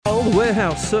The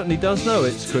Warehouse certainly does know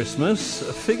it's Christmas.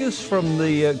 Figures from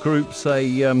the group say,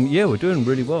 we're doing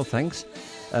really well, thanks.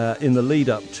 In the lead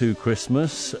up to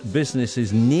Christmas, business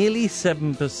is nearly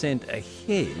 7%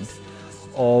 ahead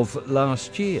of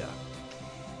last year.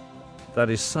 That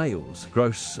is sales,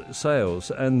 gross sales.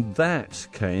 And that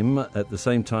came at the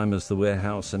same time as the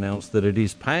Warehouse announced that it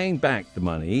is paying back the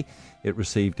money it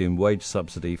received in wage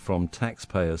subsidy from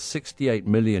taxpayers. $68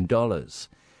 million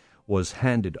was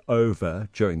handed over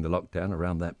during the lockdown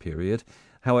around that period.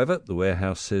 However, the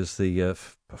Warehouse says the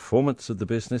performance of the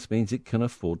business means it can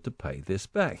afford to pay this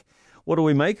back. What do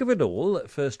we make of it all?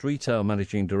 First Retail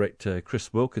Managing Director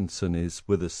Chris Wilkinson is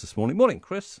with us this morning. Morning,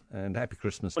 Chris, and happy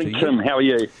Christmas to you. Tim, how are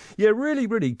you? Yeah, really,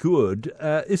 really good.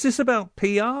 Is this about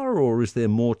PR or is there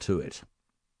more to it?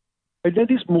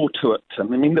 There's more to it,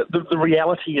 Tim. I mean, the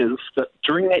reality is that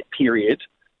during that period,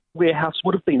 Warehouse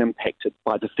would have been impacted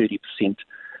by the 30%.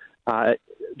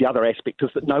 The other aspect is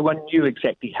that no one knew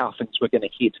exactly how things were going to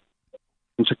head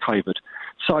into COVID.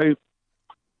 So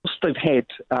they've had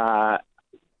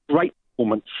great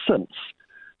performance since.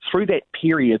 Through that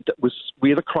period that was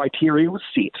where the criteria was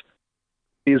set,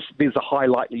 there's a high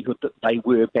likelihood that they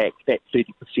were back that 30%,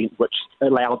 which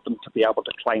allowed them to be able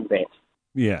to claim that.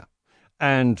 Yeah.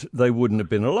 And they wouldn't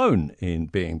have been alone in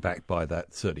being backed by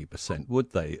that 30%,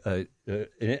 would they?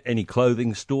 Any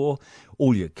clothing store,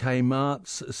 all your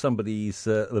Kmarts, somebody's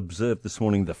observed this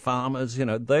morning the farmers,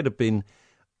 they'd have been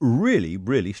really,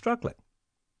 really struggling.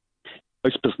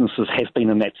 Most businesses have been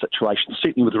in that situation,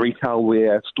 certainly with retail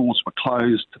where stores were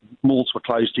closed, malls were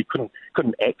closed, you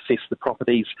couldn't access the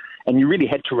properties, and you really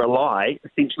had to rely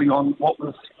essentially on what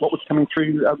was coming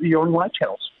through your online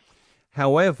channels.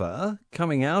 However,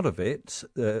 coming out of it,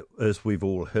 as we've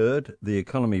all heard, the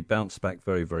economy bounced back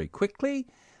very, very quickly.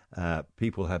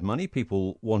 People had money,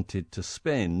 people wanted to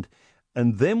spend.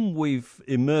 And then we've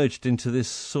emerged into this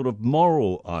sort of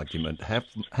moral argument,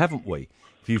 haven't we?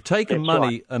 If you've taken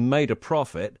money and made a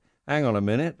profit, hang on a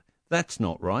minute, that's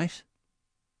not right.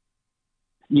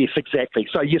 Yes, exactly.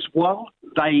 So, yes, while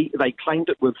they claimed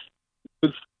it was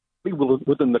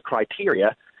within the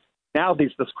criteria, now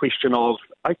there's this question of,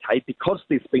 okay, because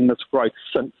there's been this growth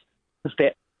since, is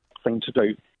that thing to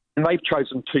do? And they've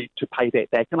chosen to pay that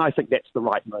back, and I think that's the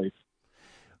right move.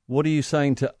 What are you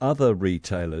saying to other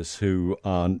retailers who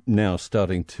are now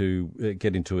starting to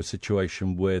get into a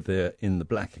situation where they're in the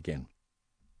black again?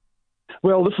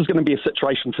 Well, this is going to be a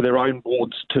situation for their own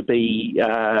boards to be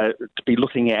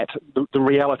looking at. The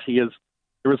reality is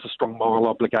there is a strong moral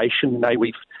obligation.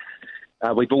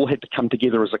 We've all had to come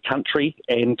together as a country,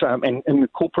 and in the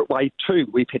corporate way too,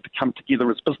 we've had to come together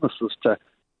as businesses to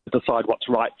decide what's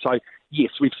right. So, yes,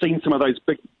 we've seen some of those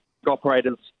big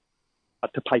operators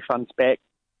to pay funds back.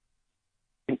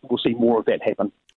 I think we'll see more of that happen.